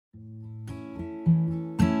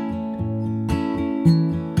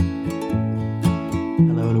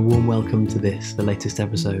welcome to this, the latest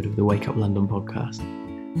episode of the Wake Up London podcast.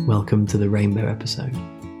 Welcome to the Rainbow episode.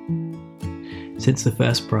 Since the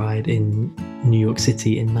first Pride in New York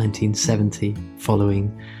City in 1970,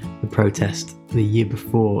 following the protest the year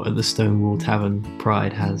before at the Stonewall Tavern,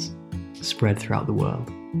 Pride has spread throughout the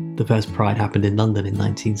world. The first Pride happened in London in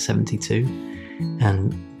 1972,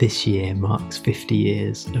 and this year marks 50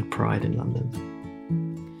 years of Pride in London.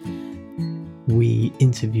 We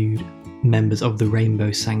interviewed members of the Rainbow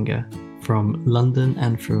Sangha from London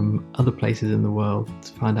and from other places in the world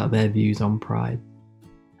to find out their views on Pride.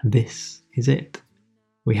 And this is it.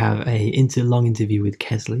 We have a long interview with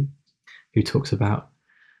Kesley, who talks about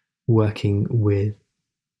working with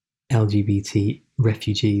LGBT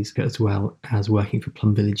refugees as well as working for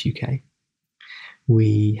Plum Village UK.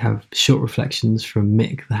 We have short reflections from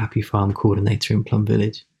Mick, the Happy Farm coordinator in Plum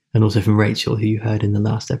Village, and also from Rachel, who you heard in the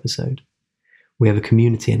last episode. We have a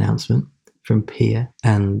community announcement from Pia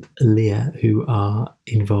and Leah, who are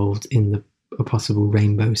involved in a possible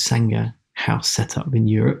Rainbow Sangha house setup in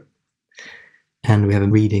Europe. And we have a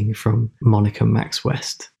reading from Monica Max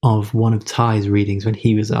West of one of Ty's readings when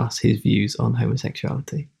he was asked his views on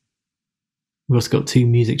homosexuality. We've also got 2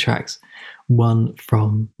 music tracks, one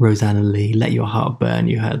from Rosanna Lee, Let Your Heart Burn.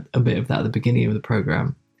 You heard a bit of that at the beginning of the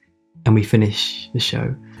programme. And we finish the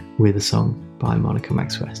show with a song by Monica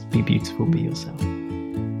Max West, Be Beautiful, Be Yourself.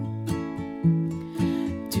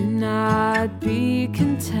 Do not be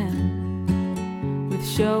content with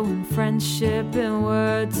showing friendship in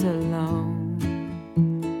words alone.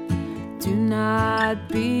 Do not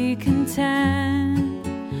be content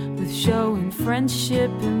with showing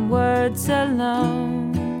friendship in words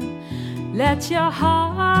alone. Let your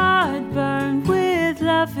heart burn with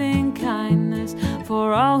loving kindness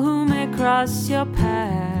for all who may cross your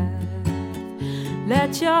path.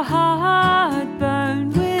 Let your heart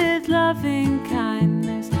burn with loving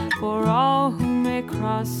kindness for all who may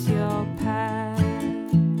cross your path.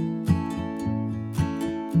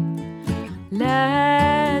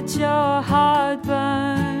 Let your heart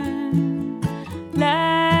burn.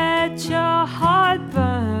 Let your heart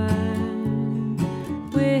burn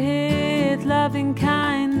with loving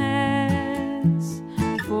kindness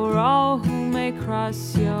for all who may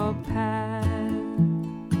cross your path.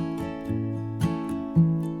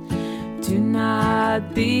 Do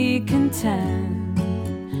not be content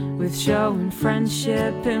with showing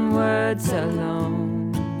friendship in words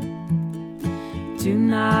alone. Do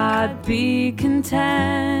not be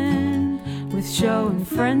content with showing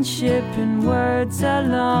friendship in words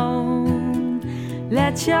alone.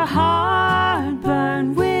 Let your heart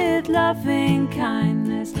burn with loving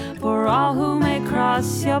kindness for all who may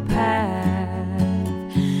cross your path.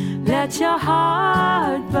 Let your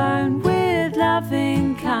heart burn with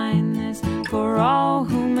loving kindness for all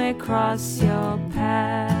who may cross your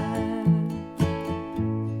path.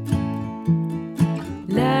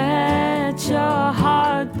 Let your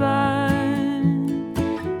heart burn.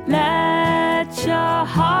 Let your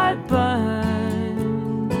heart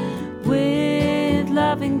burn with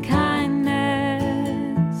loving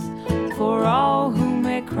kindness for all who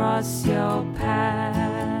may cross your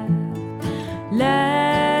path.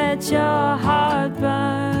 Let your heart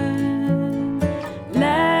burn.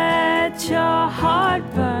 Let your heart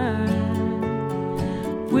burn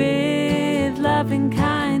with loving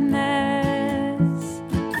kindness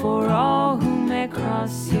for all who may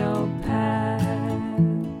cross your path.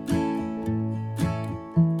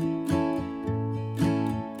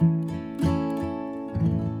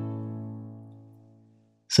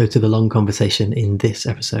 So to the long conversation in this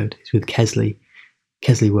episode is with Kesley.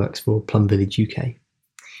 Kesley works for Plum Village UK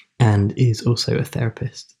and is also a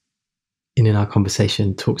therapist. And in our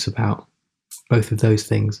conversation talks about both of those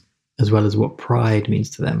things, as well as what pride means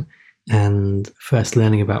to them, and first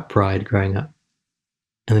learning about pride growing up,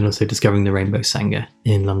 and then also discovering the Rainbow Sangha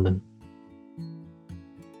in London.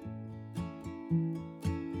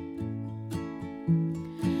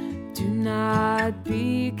 Do not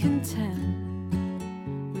be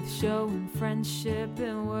content with showing friendship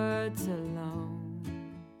in words alone.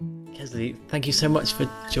 Kesley, thank you so much for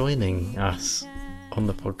joining us on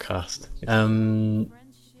the podcast.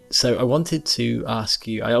 So I wanted to ask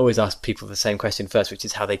you, I always ask people the same question first, which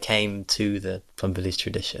is how they came to the Plum Village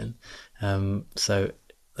tradition. So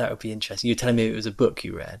that would be interesting. You were telling me it was a book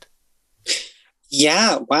you read.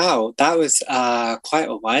 Yeah, wow. That was quite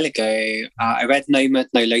a while ago. I read No Mud,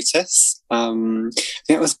 No Lotus. I think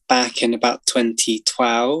it was back in about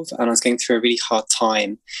 2012, and I was going through a really hard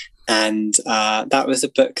time. And that was a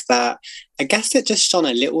book that I guess it just shone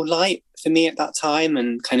a little light for me at that time,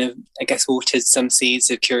 and kind of, I guess, watered some seeds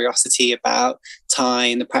of curiosity about Thai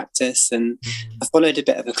and the practice. And I followed a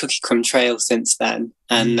bit of a cookie crumb trail since then,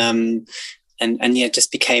 and yeah,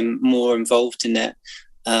 just became more involved in it.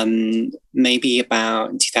 Maybe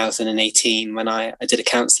about 2018, when I did a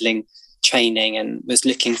counselling training and was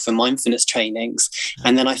looking for mindfulness trainings,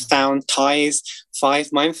 and then I found Thai's 5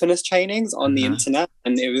 mindfulness trainings on the internet,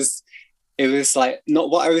 and it was like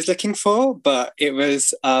not what I was looking for, but it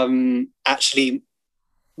was actually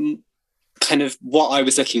kind of what I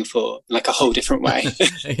was looking for, like a whole different way.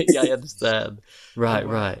 Yeah, I understand.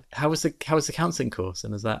 Right. How was the counselling course,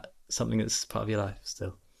 and is that something that's part of your life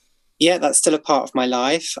still? Yeah, that's still a part of my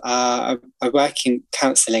life. I work in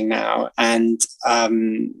counselling now, and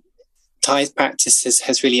Thai's practice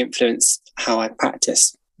has really influenced how I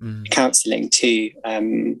practice counselling too.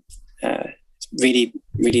 Really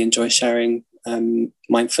enjoy sharing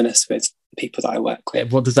mindfulness with the people that I work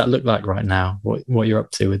with. What does that look like right now? What you're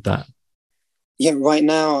up to with that? Yeah, right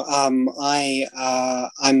now I'm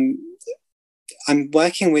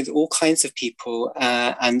working with all kinds of people,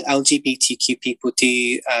 and LGBTQ people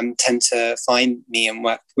do tend to find me and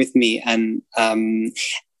work with me, and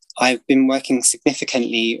I've been working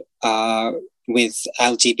significantly with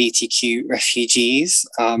LGBTQ refugees,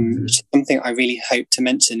 which is something I really hope to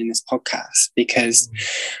mention in this podcast, because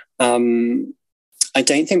I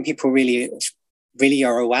don't think people really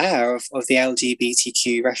are aware of the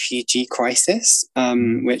LGBTQ refugee crisis,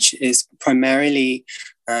 which is primarily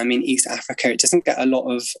in East Africa. It doesn't get a lot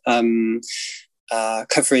of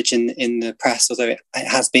coverage in the press, although it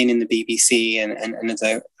has been in the BBC and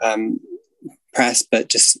other press, but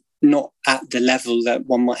just not at the level that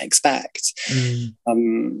one might expect.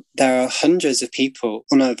 There are hundreds of people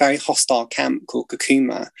on a very hostile camp called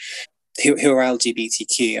Kakuma who are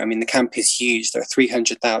LGBTQ. I mean, the camp is huge. There are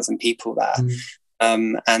 300,000 people there.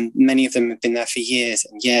 And many of them have been there for years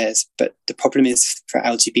and years. But the problem is for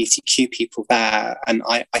LGBTQ people there, and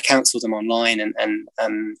I counsel them online,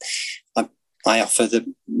 and I offer the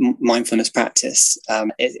mindfulness practice.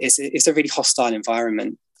 It's a really hostile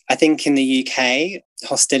environment. I think in the UK,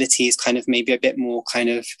 hostility is kind of maybe a bit more kind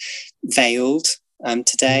of veiled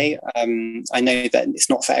today. I know that it's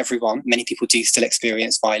not for everyone. Many people do still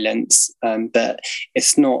experience violence, but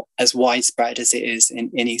it's not as widespread as it is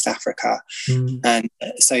in East Africa. And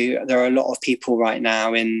so there are a lot of people right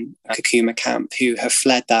now in Kakuma camp who have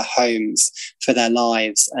fled their homes for their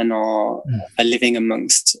lives and are living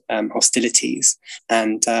amongst hostilities,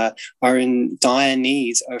 and are in dire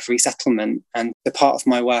need of resettlement. And the part of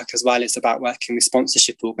my work as well is about working with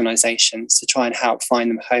sponsorship organisations to try and help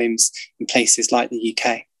find them homes in places like the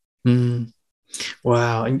UK.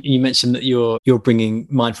 Wow. And you mentioned that you're bringing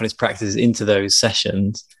mindfulness practices into those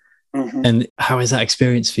sessions. And how is that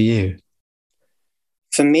experience for you?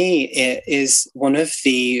 For me, it is one of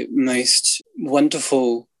the most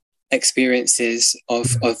wonderful experiences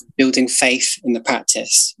of building faith in the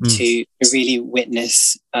practice, to really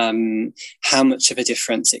witness how much of a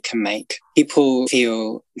difference it can make. People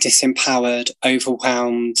feel disempowered,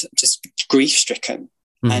 overwhelmed, just grief-stricken,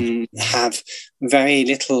 and have very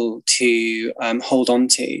little to hold on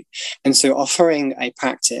to. And so offering a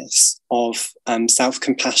practice of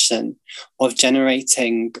self-compassion, of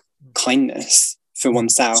generating kindness for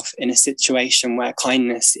oneself in a situation where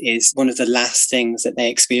kindness is one of the last things that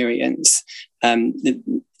they experience,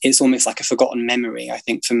 it's almost like a forgotten memory, I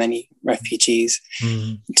think, for many refugees.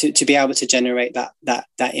 To be able to generate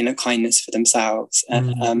that inner kindness for themselves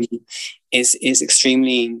is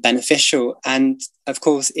extremely beneficial. And of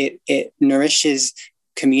course, it nourishes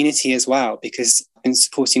community as well, because in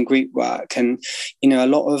supporting group work, and a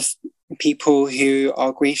lot of people who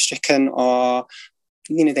are grief-stricken are,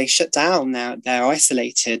 they shut down, they're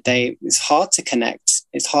isolated, it's hard to connect,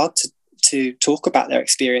 it's hard to talk about their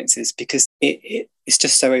experiences because it's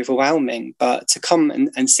just so overwhelming. But to come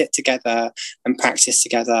and sit together and practice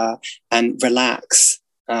together and relax,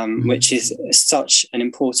 which is such an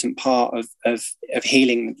important part of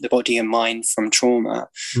healing the body and mind from trauma,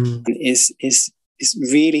 is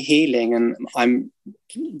really healing. And I'm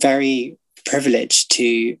very privileged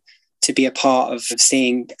to be a part of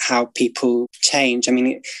seeing how people change. I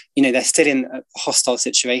mean, they're still in a hostile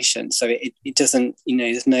situation, so it doesn't,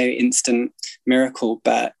 there's no instant miracle,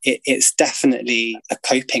 but it's definitely a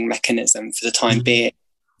coping mechanism for the time being.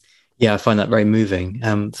 Yeah, I find that very moving.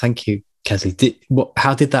 Thank you, Kesley.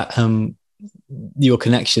 How did that, your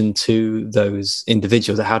connection to those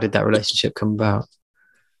individuals, how did that relationship come about?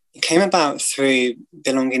 It came about through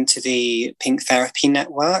belonging to the Pink Therapy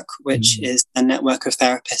Network, which is a network of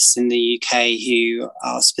therapists in the UK who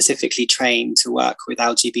are specifically trained to work with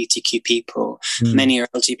LGBTQ people. Many are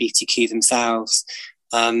LGBTQ themselves.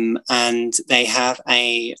 And they have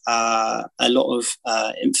a lot of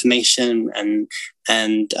information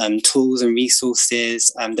and tools and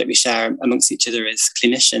resources that we share amongst each other as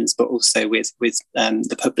clinicians, but also with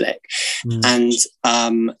the public. And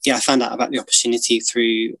I found out about the opportunity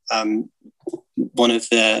through one of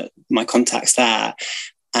my contacts there.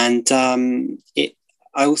 And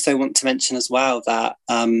I also want to mention as well that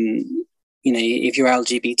if you're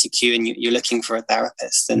LGBTQ and you're looking for a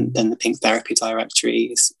therapist, then the Pink Therapy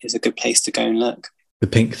Directory is a good place to go and look. The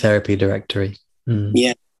Pink Therapy Directory.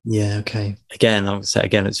 Yeah. Yeah. Okay. Again, I would say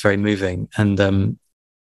it's very moving. And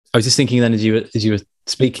I was just thinking then, as you were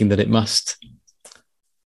speaking, that it must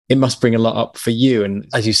bring a lot up for you. And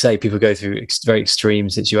as you say, people go through very extreme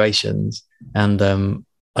situations, and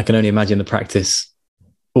I can only imagine the practice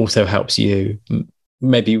also helps you,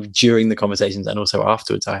 maybe during the conversations and also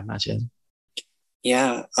afterwards, I imagine.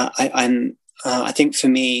 Yeah, I think for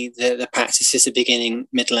me, the practice is the beginning,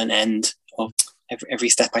 middle, and end of every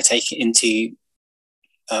step I take into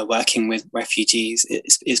working with refugees.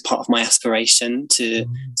 Is part of my aspiration to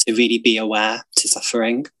really be aware to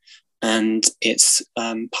suffering, and it's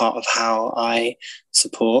part of how I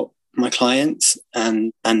support my clients.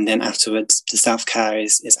 And then afterwards, the self-care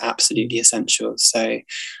is absolutely essential. So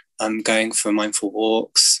going for mindful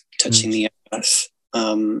walks, touching the earth.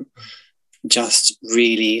 Just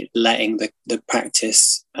really letting the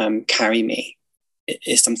practice carry me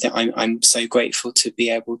is something I'm so grateful to be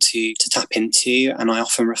able to tap into. And I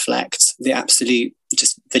often reflect the absolute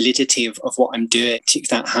just validity of what I'm doing. Thich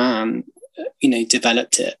Nhat Hanh,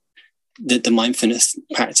 developed it, the mindfulness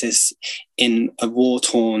practice in a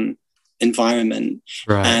war-torn environment,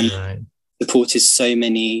 and supported so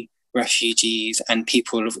many refugees and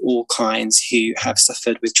people of all kinds who have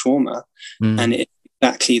suffered with trauma. And it's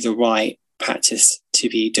exactly the right practice to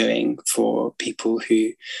be doing for people who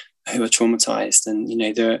are traumatized. And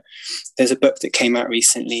there's a book that came out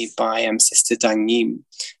recently by Sister Dang Nim,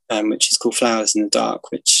 which is called Flowers in the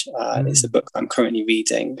Dark, which is a book I'm currently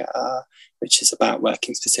reading, which is about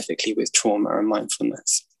working specifically with trauma and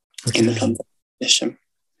mindfulness in the Plum tradition.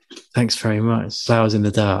 Thanks very much. Flowers in the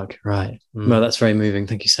Dark, right. Well, that's very moving.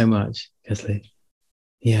 Thank you so much, Kesley.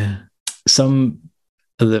 Yeah. Some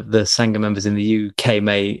of the Sangha members in the UK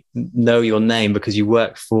may know your name because you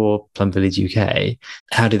work for Plum Village UK.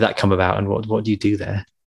 How did that come about, and what do you do there?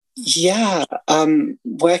 Yeah,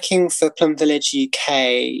 working for Plum Village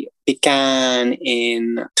UK began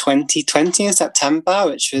in 2020 in September,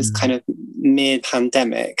 which was kind of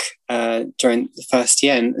mid-pandemic during the first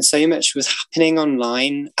year. And so much was happening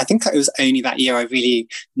online. I think it was only that year I really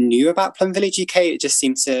knew about Plum Village UK. It just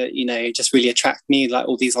seemed to, just really attract me, like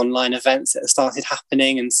all these online events that started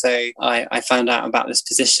happening. And so I found out about this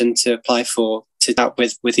position to apply for, to help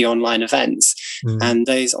with the online events. And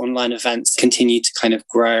those online events continue to kind of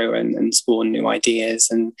grow and spawn new ideas.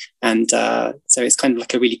 And so it's kind of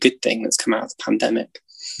like a really good thing that's come out of the pandemic.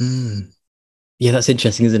 Yeah, that's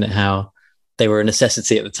interesting, isn't it? How they were a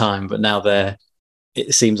necessity at the time, but now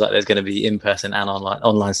it seems like there's going to be in-person and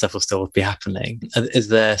online stuff will still be happening. Is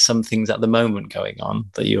there some things at the moment going on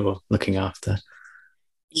that you're looking after?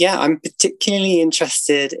 Yeah, I'm particularly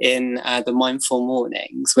interested in the Mindful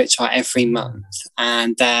Mornings, which are every month.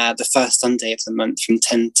 And they're the first Sunday of the month from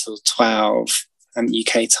 10 till 12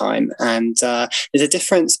 UK time. And there's a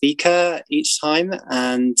different speaker each time.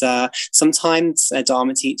 And sometimes they're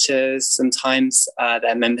Dharma teachers, sometimes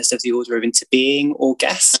they're members of the Order of Interbeing or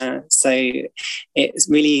guests. So it's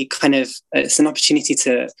really it's an opportunity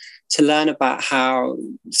to learn about how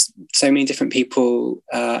so many different people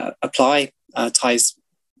apply Thay's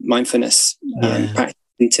mindfulness practice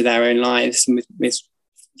into their own lives and with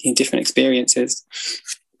different experiences.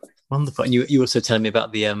 Wonderful. And you also telling me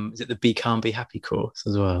about the is it the Be Calm, Be Happy course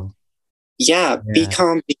as well? Yeah, Be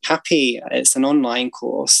Calm, Be Happy. It's an online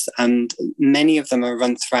course, and many of them are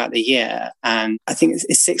run throughout the year. And I think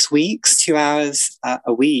it's 6 weeks, 2 hours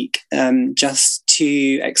a week, just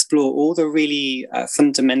to explore all the really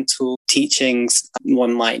fundamental teachings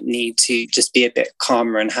one might need to just be a bit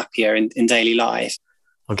calmer and happier in daily life.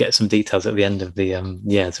 I'll get some details at the end of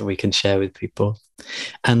the so we can share with people.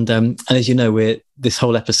 And as you know, this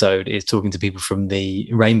whole episode is talking to people from the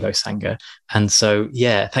Rainbow Sangha. And so,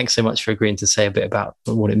 thanks so much for agreeing to say a bit about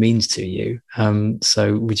what it means to you.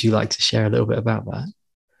 So would you like to share a little bit about that?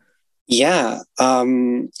 Yeah.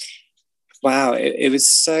 Wow. It was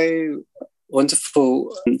so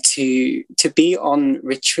wonderful to be on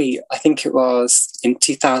retreat. I think it was in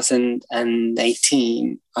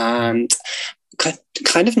 2018, and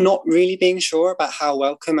kind of not really being sure about how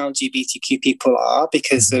welcome LGBTQ people are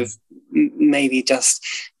because of maybe just,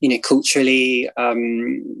 culturally,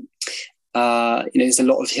 there's a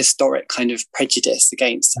lot of historic kind of prejudice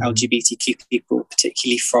against LGBTQ people,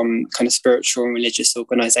 particularly from kind of spiritual and religious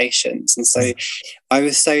organisations. And so I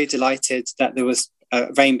was so delighted that there was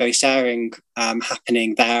rainbow sharing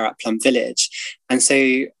happening there at Plum Village. And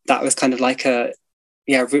so that was kind of like a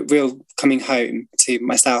real coming home to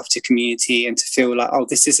myself, to community, and to feel like, oh,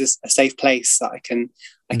 this is a safe place that I can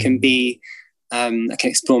be, I can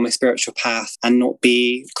explore my spiritual path and not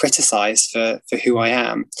be criticised for who I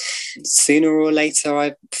am. Sooner or later,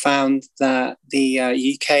 I found that the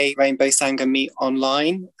UK Rainbow Sangha meet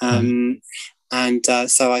online. And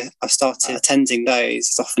so I've started attending those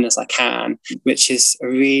as often as I can, which is a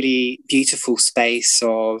really beautiful space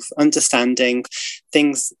of understanding.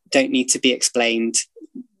 Things don't need to be explained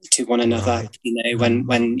to one another,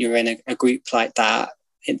 when you're in a group like that.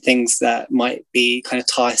 Things that might be kind of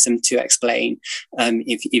tiresome to explain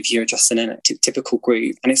if you're just in a typical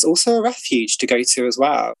group. And it's also a refuge to go to as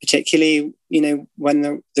well, particularly,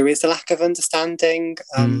 when there is a lack of understanding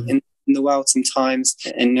in the world sometimes.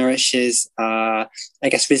 It nourishes,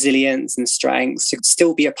 resilience and strength to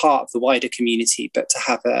still be a part of the wider community, but to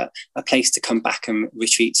have a place to come back and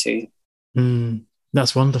retreat to.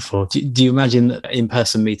 That's wonderful. Do you imagine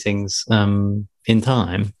in-person meetings in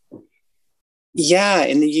time? Yeah,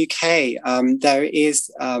 in the UK, there is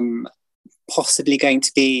possibly going to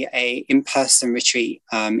be a in-person retreat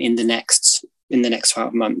in the next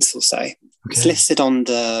 12 months or so. Okay. It's listed on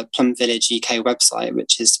the Plum Village UK website,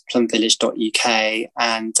 which is plumvillage.uk,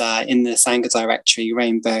 and in the Sangha directory,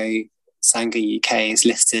 Rainbow Sangha UK is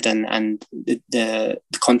listed, and the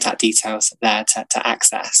contact details there to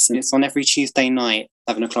access. And it's on every Tuesday night,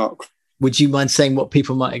 11 o'clock. Would you mind saying what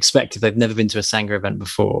people might expect if they've never been to a Sangha event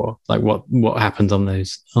before? Like what happens in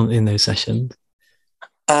those sessions?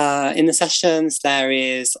 In the sessions, there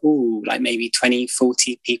is maybe 20,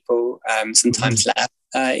 40 people, sometimes less.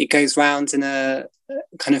 It goes round in a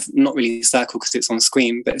kind of not really a circle because it's on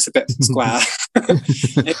screen, but it's a bit square. And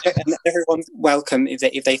everyone's welcome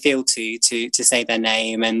if they feel to say their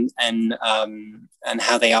name and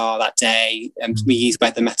how they are that day. And we use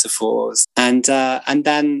weather metaphors, and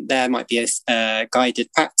then there might be a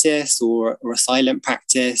guided practice or a silent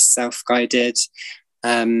practice, self-guided.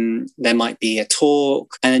 There might be a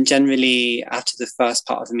talk, and then generally after the first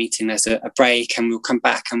part of the meeting there's a break, and we'll come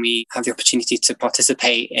back and we have the opportunity to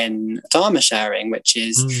participate in Dharma sharing, which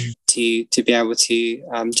is to be able to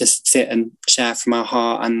just sit and share from our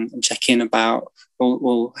heart and check in about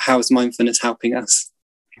well how is mindfulness helping us.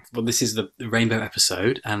 Well, this is the Rainbow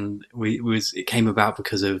episode, and it came about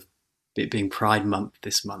because of it being Pride Month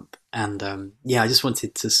this month, and I just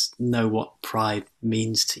wanted to know what Pride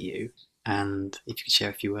means to you. And if you could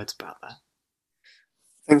share a few words about that.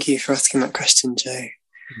 Thank you for asking that question, Joe.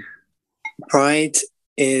 Pride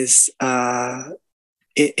is,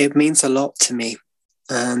 it means a lot to me.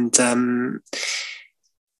 And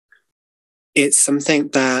it's something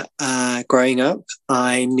that growing up,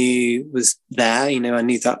 I knew was there. I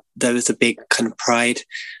knew that there was a big kind of Pride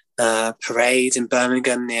parade in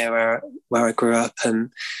Birmingham near where I grew up.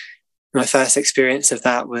 And my first experience of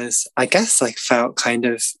that was, I guess, I felt kind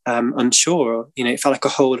of unsure. It felt like a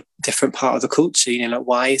whole different part of the culture. Like,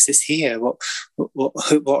 why is this here? What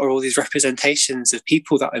are all these representations of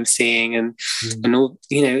people that I'm seeing? And all,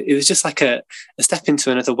 it was just like a step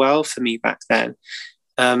into another world for me back then.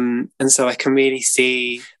 And so I can really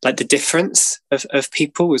see like the difference of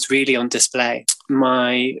people was really on display.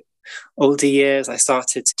 My older years, I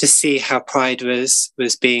started to see how Pride was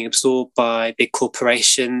being absorbed by big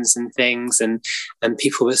corporations and things, and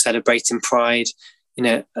people were celebrating Pride,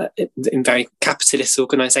 in very capitalist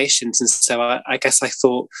organisations. And so I guess I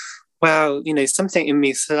thought, well, something in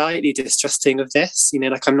me is slightly distrusting of this.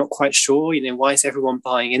 Like I'm not quite sure. Why is everyone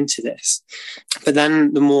buying into this? But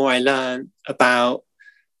then the more I learned about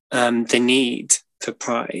the need for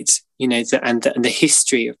Pride, and the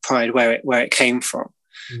history of Pride, where it came from.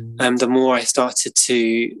 The more I started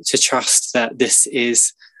to trust that this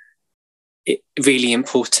is really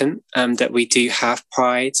important, that we do have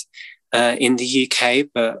Pride in the UK,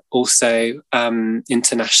 but also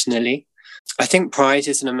internationally. I think Pride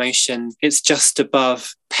is an emotion. It's just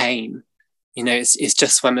above pain. It's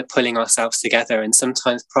just when we're pulling ourselves together, and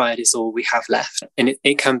sometimes Pride is all we have left, and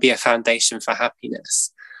it can be a foundation for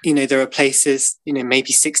happiness. There are places,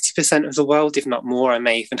 maybe 60% of the world, if not more, I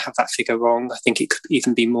may even have that figure wrong. I think it could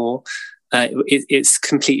even be more, it's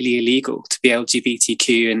completely illegal to be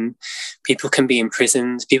LGBTQ, and people can be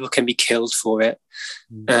imprisoned, people can be killed for it.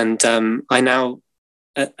 And I now,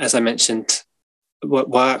 as I mentioned,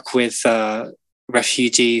 work with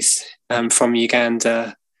refugees from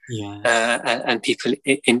Uganda and people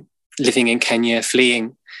living in Kenya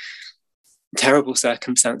fleeing terrible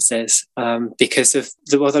circumstances because of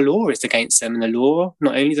the law is against them. And the law,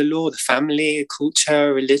 not only the law, the family,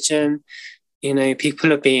 culture, religion,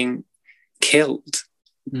 people are being killed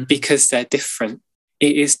because they're different.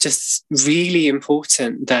 It is just really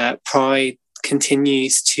important that Pride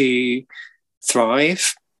continues to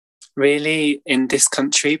thrive really in this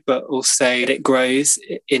country, but also that it grows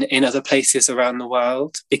in other places around the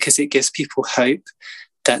world, because it gives people hope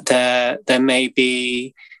that there may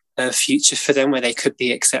be a future for them where they could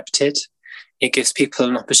be accepted. It gives people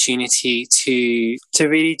an opportunity to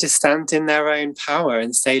really just stand in their own power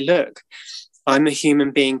and say, look, I'm a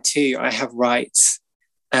human being too. I have rights,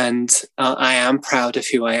 and I am proud of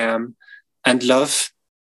who I am. And love,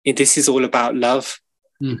 this is all about love.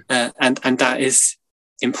 And that is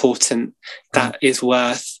important. That is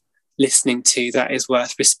worth listening to. That is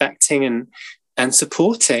worth respecting and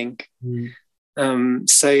supporting.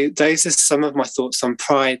 So those are some of my thoughts on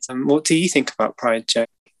Pride. And what do you think about Pride, Joe?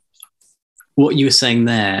 What you were saying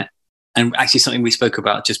there, and actually something we spoke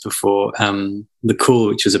about just before the call,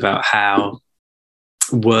 which was about how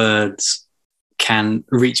words can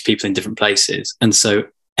reach people in different places. And so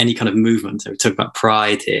any kind of movement, we talk about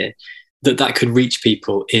Pride here, that could reach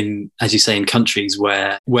people in, as you say, in countries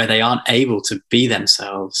where they aren't able to be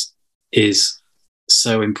themselves is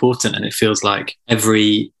so important. And it feels like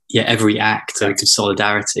every act of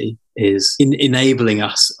solidarity is enabling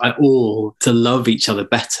us all to love each other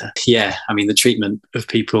better. Yeah, I mean, the treatment of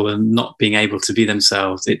people and not being able to be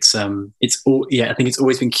themselves, I think it's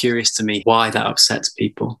always been curious to me why that upsets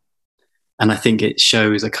people. And I think it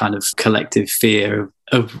shows a kind of collective fear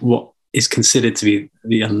of what is considered to be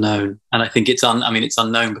the unknown. And I think it's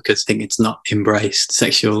unknown because I think it's not embraced.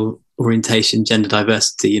 Sexual orientation, gender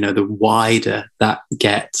diversity, the wider that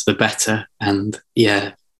gets, the better. And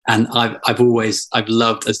I've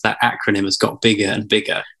loved as that acronym has got bigger and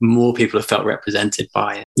bigger, more people have felt represented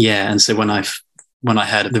by it. Yeah. And so when I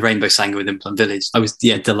heard of the Rainbow Sangha within Plum Village, I was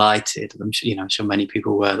delighted. I'm sure many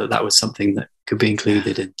people were that was something that could be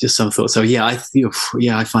included in just some thought. So I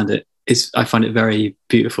find it very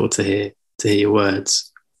beautiful to hear your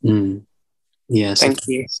words. Yeah. So thank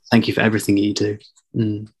you. Thank you for everything you do.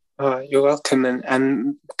 Oh, you're welcome.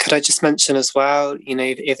 And could I just mention as well,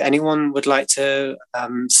 if anyone would like to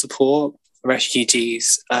support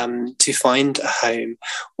refugees to find a home,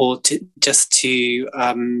 or to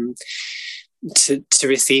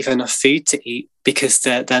receive enough food to eat, because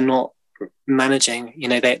they're not managing,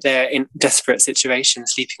 they're in desperate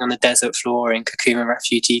situations, sleeping on the desert floor in Kakuma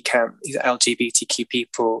refugee camp. These LGBTQ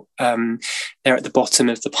people, they're at the bottom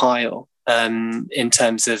of the pile. In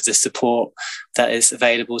terms of the support that is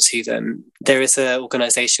available to them. There is an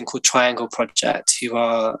organisation called Triangle Project who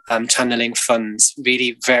are channeling funds,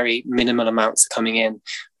 really very minimal amounts are coming in,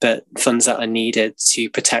 but funds that are needed to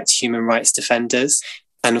protect human rights defenders.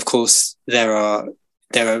 And of course, there are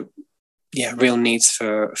real needs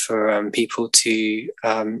for people to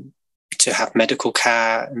have medical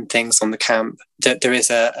care and things on the camp. There is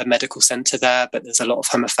a medical centre there, but there's a lot of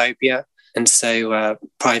homophobia. And so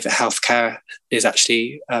private healthcare is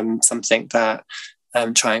actually something that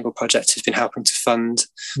Triangle Project has been helping to fund.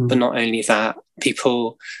 But not only that,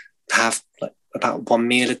 people have about one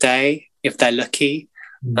meal a day if they're lucky.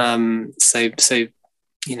 So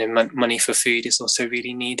money for food is also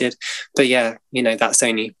really needed. But that's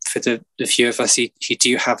only for the few of us who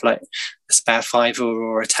do have a spare £5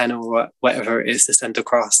 or a £10 or whatever it is to send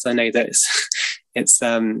across. I know that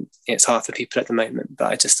it's hard for people at the moment,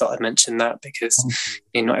 but I just thought I'd mention that because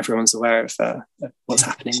not everyone's aware of what's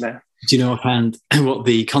happening there. Do you know offhand what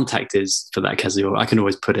the contact is for that, Kezia? Or I can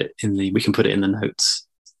always put it in the notes.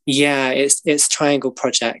 Yeah, it's Triangle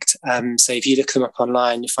Project. So if you look them up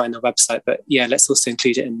online, you find their website. But let's also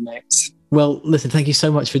include it in the notes. Well, listen, thank you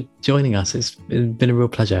so much for joining us. It's been a real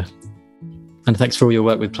pleasure. And thanks for all your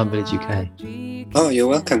work with Plum Village UK. Oh, you're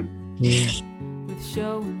welcome. Yeah. With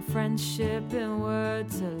showing friendship in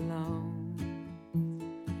words alone.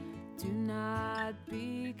 Do not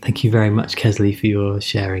be. Thank you very much, Kesley, for your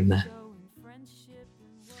sharing there.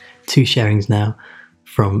 2 sharings now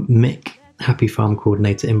from Mick, Happy Farm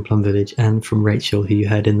Coordinator in Plum Village, and from Rachel, who you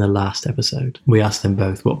heard in the last episode. We asked them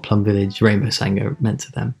both what Plum Village Rainbow Sangha meant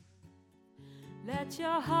to them. Let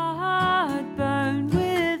your heart burn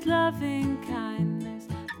with loving kindness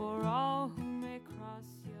for all who may cross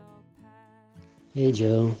your path. Hey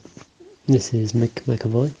Joe. This is Mick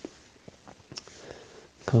McAvoy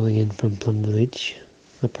calling in from Plum Village,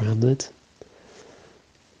 Upper Hamlet,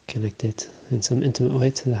 connected in some intimate way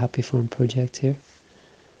to the Happy Farm project here.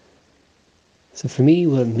 So for me,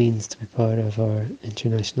 what it means to be part of our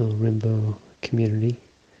international rainbow community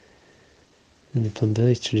in the Plum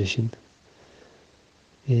Village tradition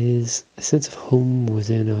is a sense of home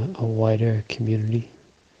within a wider community.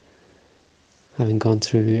 Having gone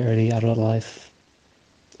through early adult life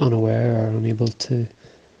unaware or unable to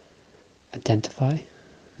identify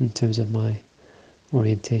in terms of my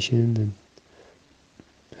orientation and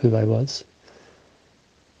who I was,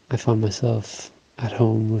 I found myself at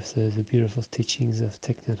home with the beautiful teachings of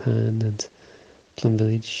Thich Nhat Hanh and Plum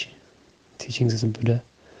Village, teachings of the Buddha.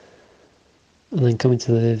 And then coming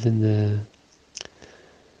to live in the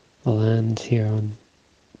land here on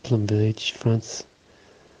Plum Village, France,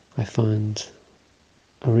 I found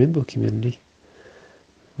a rainbow community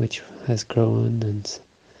which has grown, and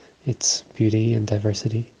its beauty and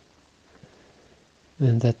diversity.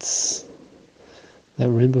 And that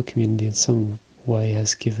rainbow community in some way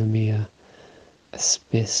has given me a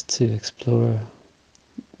space to explore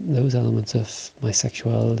those elements of my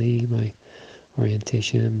sexuality, my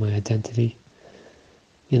orientation, my identity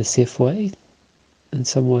in a safe way, in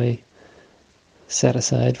some way set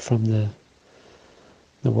aside from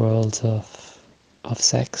the world of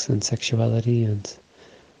sex and sexuality and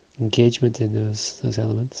engagement in those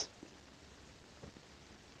elements.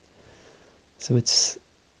 So it's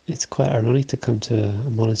quite ironic to come to a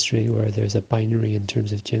monastery where there's a binary in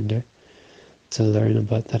terms of gender, to learn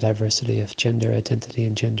about the diversity of gender identity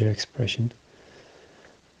and gender expression,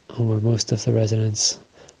 and where most of the residents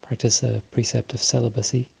practice a precept of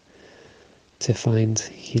celibacy, to find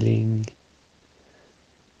healing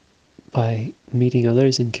by meeting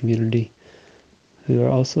others in community who are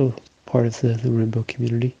also part of the rainbow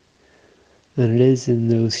community. And it is in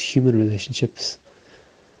those human relationships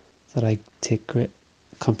that I take great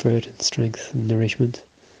comfort and strength and nourishment.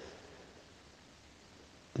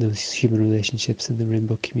 Those human relationships in the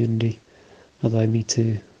rainbow community allow me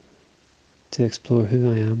to explore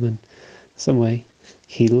who I am and in some way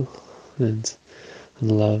heal and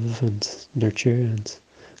love and nurture and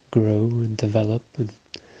grow and develop and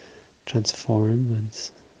transform,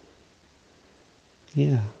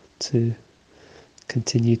 and to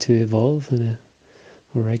continue to evolve in a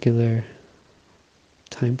regular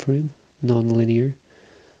time frame, non-linear,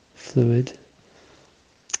 fluid.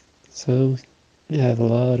 So I have a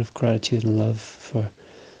lot of gratitude and love for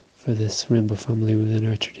this rainbow family within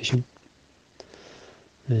our tradition,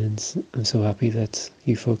 and I'm so happy that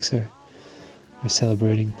you folks are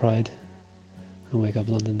celebrating Pride and Wake Up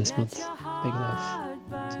London this month. Big love.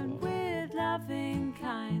 With loving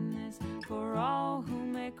kindness for all who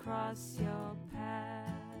may cross your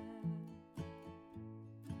path.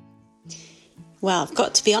 Well, I've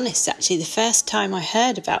got to be honest, actually, the first time I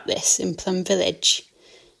heard about this in Plum Village,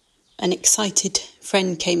 an excited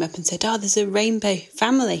friend came up and said, there's a rainbow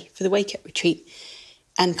family for the Wake Up Retreat,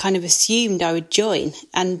 and kind of assumed I would join.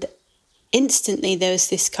 And instantly there was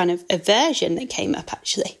this kind of aversion that came up,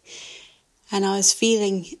 actually. And I was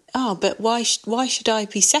feeling, but why should I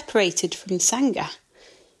be separated from Sangha?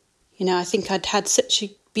 You know, I think I'd had such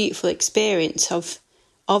a beautiful experience of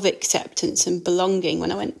acceptance and belonging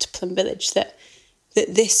when I went to Plum Village that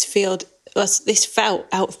this felt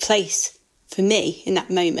out of place for me in that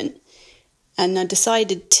moment. And I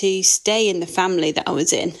decided to stay in the family that I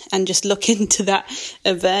was in and just look into that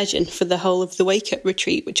aversion for the whole of the Wake Up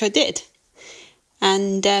Retreat, which I did.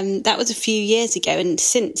 And that was a few years ago, and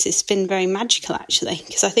since it's been very magical, actually,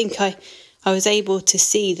 because I think I was able to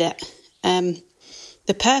see that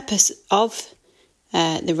the purpose of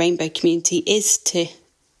the rainbow community is to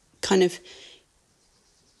kind of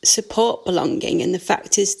support belonging. And the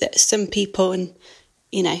fact is that some people, and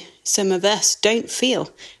some of us, don't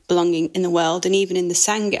feel belonging in the world and even in the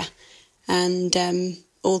Sangha. And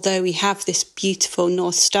although we have this beautiful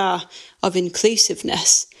North Star of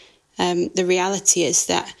inclusiveness, the reality is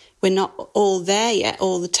that we're not all there yet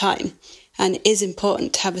all the time. And it is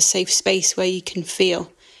important to have a safe space where you can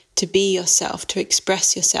feel to be yourself, to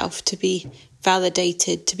express yourself, to be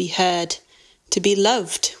validated, to be heard, to be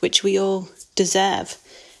loved, which we all deserve.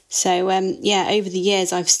 So, over the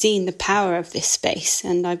years, I've seen the power of this space,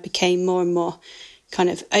 and I became more and more kind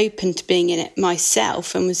of open to being in it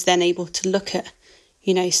myself, and was then able to look at,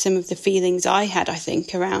 some of the feelings I had, I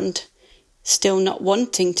think, around still not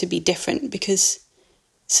wanting to be different, because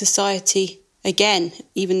society, again,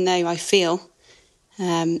 even though I feel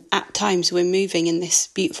at times we're moving in this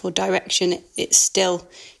beautiful direction, it's still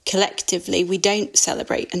collectively we don't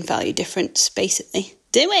celebrate and value difference, basically,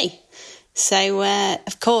 do we? So,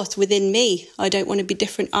 of course, within me, I don't want to be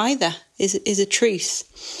different either, is a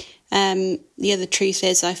truth. The other truth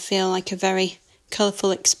is I feel like a very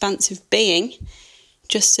colourful, expansive being,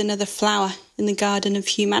 just another flower in the garden of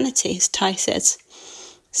humanity, as Ty says.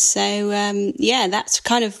 So, that's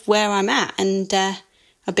kind of where I'm at. And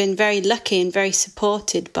I've been very lucky and very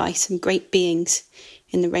supported by some great beings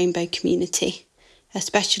in the rainbow community,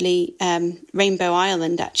 especially Rainbow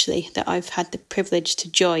Ireland, actually, that I've had the privilege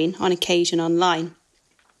to join on occasion online.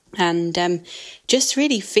 And just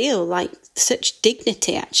really feel like such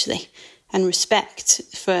dignity, actually, and respect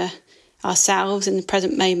for ourselves in the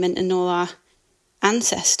present moment and all our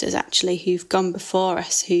ancestors, actually, who've gone before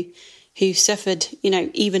us, who suffered,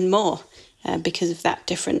 even more because of that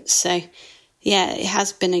difference. So, yeah, it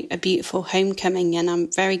has been a beautiful homecoming, and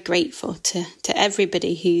I'm very grateful to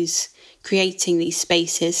everybody who's creating these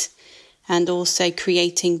spaces and also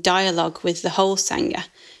creating dialogue with the whole Sangha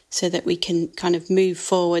so that we can kind of move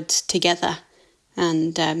forward together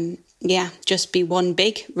and, just be one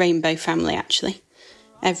big rainbow family, actually.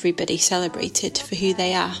 Everybody celebrated for who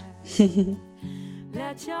they are.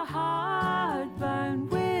 Let your heart burn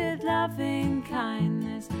with loving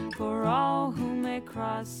kindness for all who may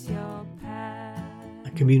cross your path.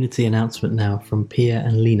 A community announcement now from Pia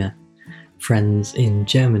and Lena, friends in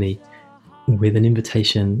Germany, with an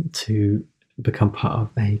invitation to become part of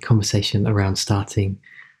a conversation around starting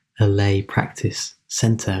a lay practice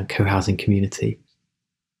centre co-housing community.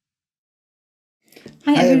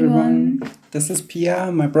 Hi everyone, this is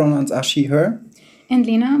Pia, my pronouns are she, her. And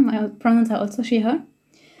Lena, my pronouns are also she, her.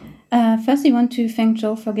 First, we want to thank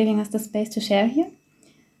Joe for giving us the space to share here.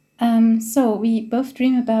 So we both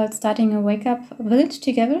dream about starting a wake-up village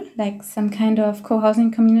together, like some kind of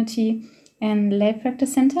co-housing community and lay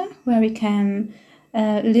practice center where we can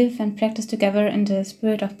live and practice together in the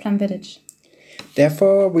spirit of Plum Village.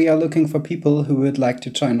 Therefore, we are looking for people who would like to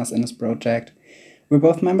join us in this project. We're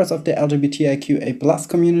both members of the LGBTIQA+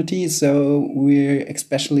 community, so we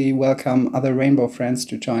especially welcome other rainbow friends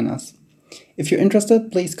to join us. If you're interested,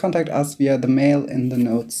 please contact us via the mail in the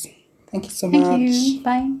notes. Thank you so much. Thank you.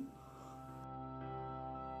 Bye.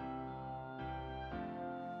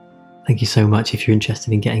 Thank you so much. If you're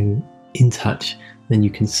interested in getting in touch, then you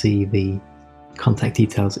can see the contact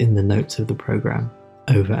details in the notes of the programme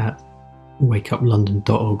over at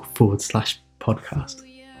wakeuplondon.org/podcast.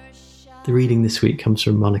 The reading this week comes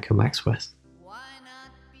from Monica Maxwest.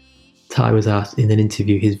 Ty was asked in an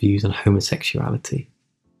interview his views on homosexuality,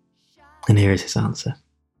 and here is his answer.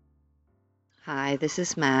 Hi, this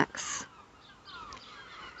is Max.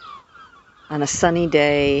 On a sunny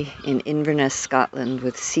day in Inverness, Scotland,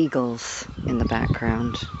 with seagulls in the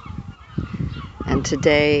background. And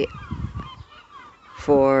today,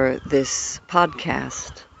 for this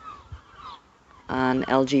podcast on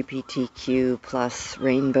LGBTQ plus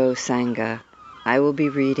Rainbow Sangha, I will be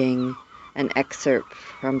reading an excerpt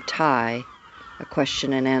from Ty, a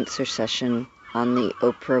question and answer session on the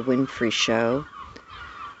Oprah Winfrey Show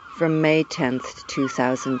from May 10th,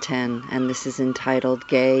 2010, and this is entitled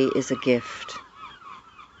Gay is a Gift.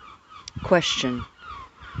 Question: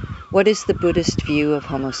 what is the Buddhist view of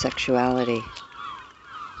homosexuality?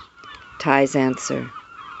 Ty's answer: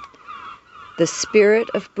 the spirit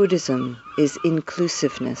of Buddhism is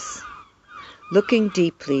inclusiveness. Looking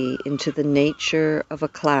deeply into the nature of a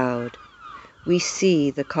cloud, we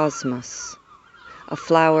see the cosmos. A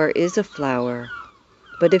flower is a flower,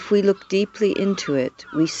 but if we look deeply into it,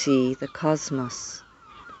 we see the cosmos.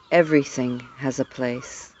 Everything has a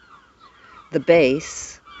place. The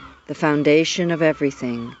base, the foundation of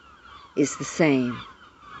everything, is the same.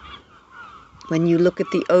 When you look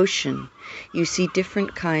at the ocean, you see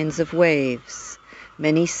different kinds of waves,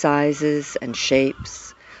 many sizes and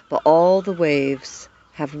shapes, but all the waves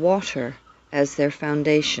have water as their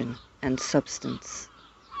foundation and substance.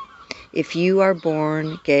 If you are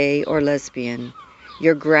born gay or lesbian,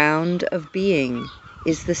 your ground of being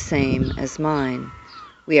is the same as mine.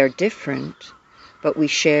 We are different, but we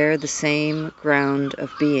share the same ground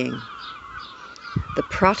of being. The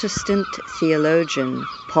Protestant theologian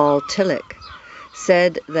Paul Tillich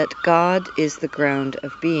said that God is the ground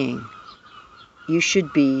of being. You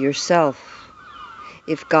should be yourself.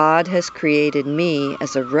 If God has created me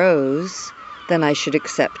as a rose, then I should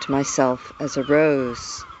accept myself as a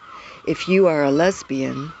rose. If you are a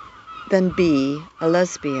lesbian, then be a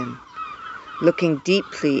lesbian. Looking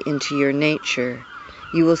deeply into your nature,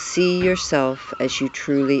 you will see yourself as you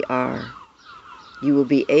truly are. You will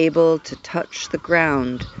be able to touch the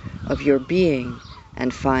ground of your being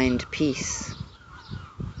and find peace.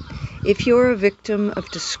 If you're a victim of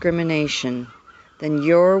discrimination, then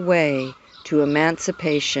your way to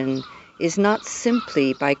emancipation is not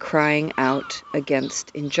simply by crying out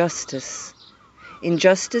against injustice.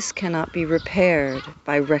 Injustice cannot be repaired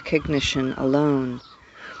by recognition alone,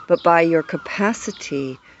 but by your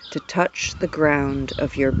capacity to touch the ground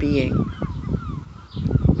of your being.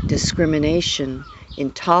 Discrimination,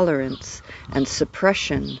 intolerance, and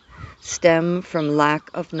suppression stem from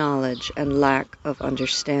lack of knowledge and lack of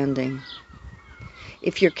understanding.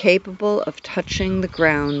 If you're capable of touching the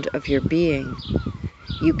ground of your being,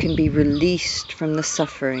 you can be released from the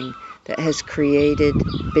suffering that has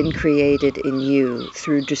been created in you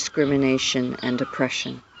through discrimination and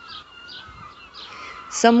oppression.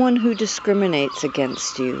 Someone who discriminates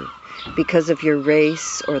against you because of your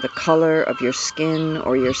race or the color of your skin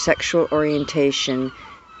or your sexual orientation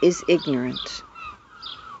is ignorant.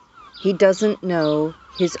 He doesn't know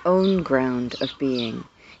his own ground of being.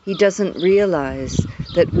 He doesn't realize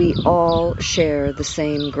that we all share the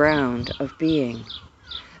same ground of being.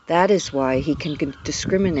 That is why he can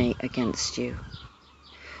discriminate against you.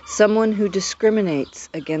 Someone who discriminates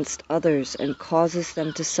against others and causes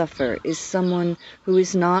them to suffer is someone who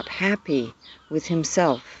is not happy with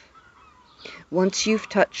himself. Once you've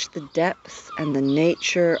touched the depth and the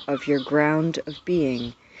nature of your ground of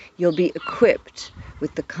being, you'll be equipped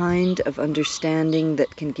with the kind of understanding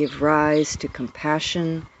that can give rise to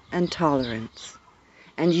compassion and tolerance.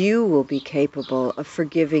 And you will be capable of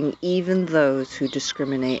forgiving even those who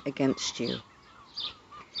discriminate against you.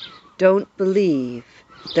 Don't believe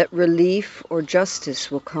that relief or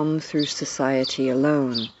justice will come through society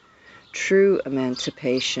alone. True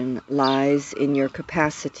emancipation lies in your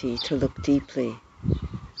capacity to look deeply.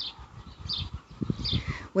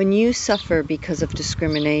 When you suffer because of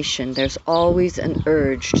discrimination, there's always an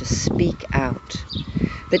urge to speak out.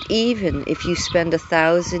 But even if you spend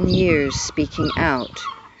 1,000 years speaking out,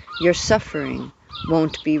 your suffering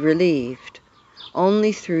won't be relieved.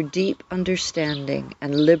 Only through deep understanding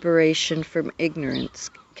and liberation from ignorance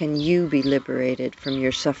can you be liberated from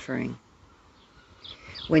your suffering.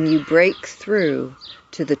 When you break through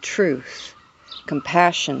to the truth,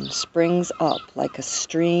 compassion springs up like a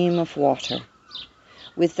stream of water.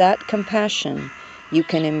 With that compassion, you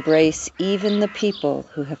can embrace even the people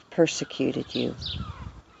who have persecuted you.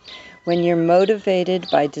 When you're motivated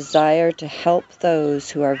by desire to help those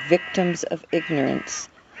who are victims of ignorance,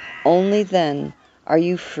 only then are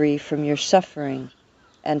you free from your suffering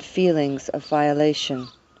and feelings of violation.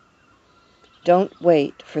 Don't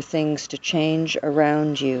wait for things to change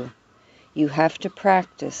around you. You have to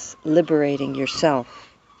practice liberating yourself.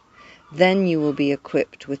 Then you will be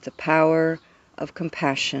equipped with the power of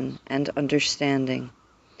compassion and understanding,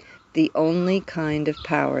 the only kind of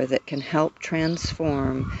power that can help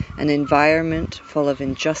transform an environment full of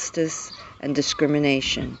injustice and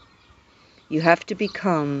discrimination. You have to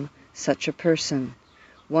become such a person,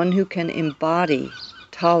 one who can embody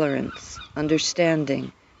tolerance,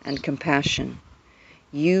 understanding, and compassion.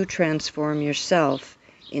 You transform yourself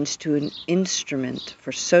into an instrument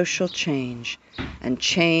for social change and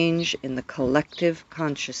change in the collective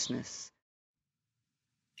consciousness.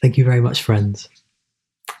 Thank you very much, friends,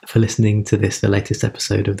 for listening to the latest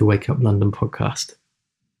episode of the Wake Up London podcast.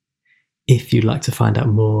 If you'd like to find out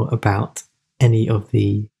more about any of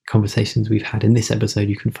the conversations we've had in this episode,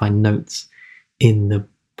 you can find notes on the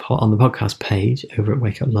podcast page over at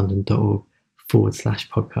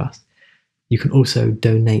wakeuplondon.org/podcast. You can also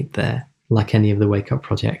donate there, like any of the Wake Up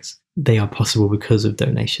projects. They are possible because of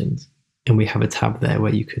donations. And we have a tab there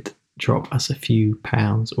where you could drop us a few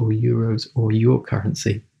pounds or euros or your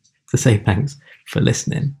currency to say thanks for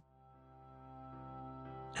listening.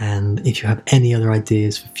 And if you have any other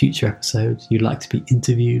ideas for future episodes, you'd like to be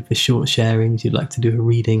interviewed for short sharings, you'd like to do a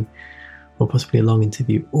reading or possibly a long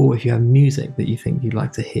interview, or if you have music that you think you'd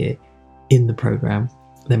like to hear in the programme,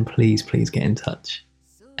 then please get in touch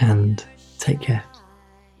and take care.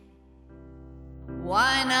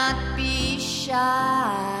 Why not be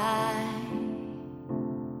shy?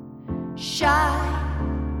 Shy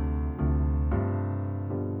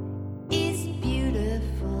is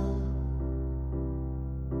beautiful.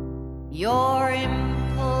 You're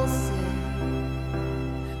impulsive,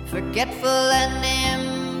 forgetful and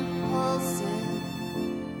impulsive.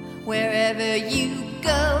 Wherever you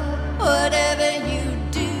go, whatever you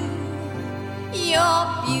do, you're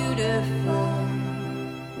beautiful.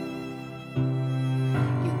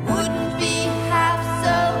 You wouldn't be half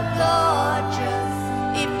so gorgeous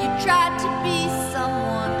if you tried to be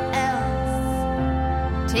someone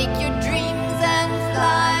else. Take your dreams and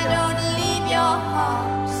fly, don't leave your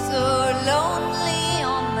heart so lonely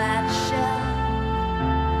on that shelf.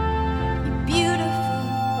 You're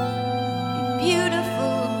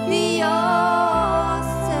beautiful, be yourself.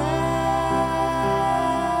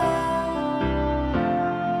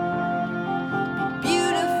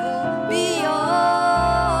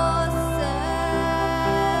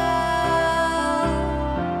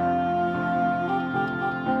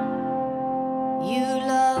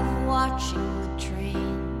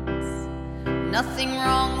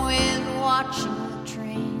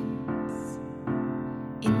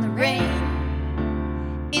 rain,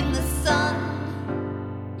 in the sun,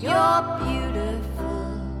 you're beautiful.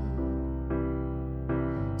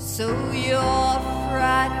 So you're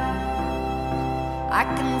frightened, I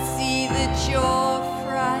can see that you're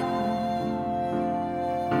frightened.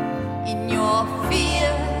 In your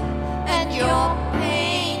fear and your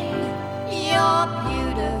pain, you're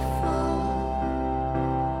beautiful.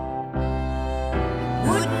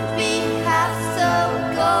 Wouldn't be half so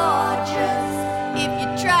gorgeous if you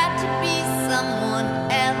tried to be someone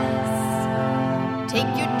else.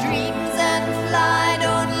 Take your dreams and fly,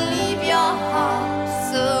 don't leave your heart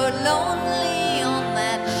so lonely on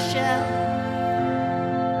that shelf.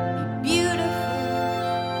 Be beautiful,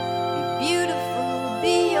 be beautiful,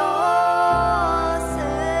 be yourself.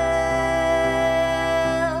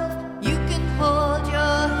 You can hold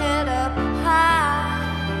your head up high,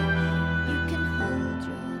 you can hold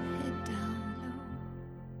your head down low.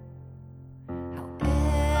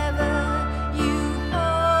 However you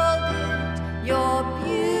hold it, you're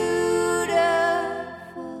beautiful.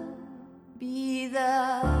 Be the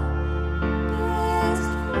best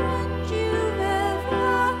friend you've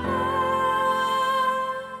ever had,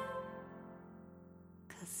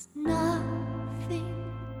 'cause nothing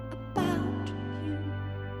about you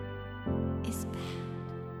is bad.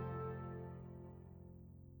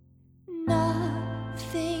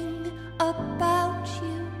 Nothing about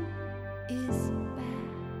you is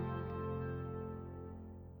bad.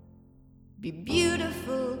 Be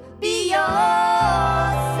beautiful, be yourself.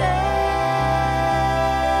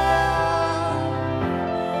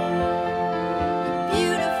 Be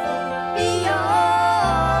beautiful, be yourself.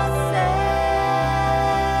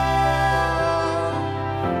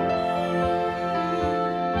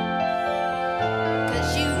 'Cause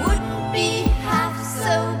you wouldn't be half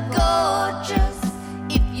so gorgeous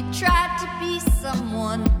if you tried to be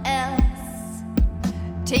someone else.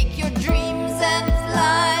 Take your dreams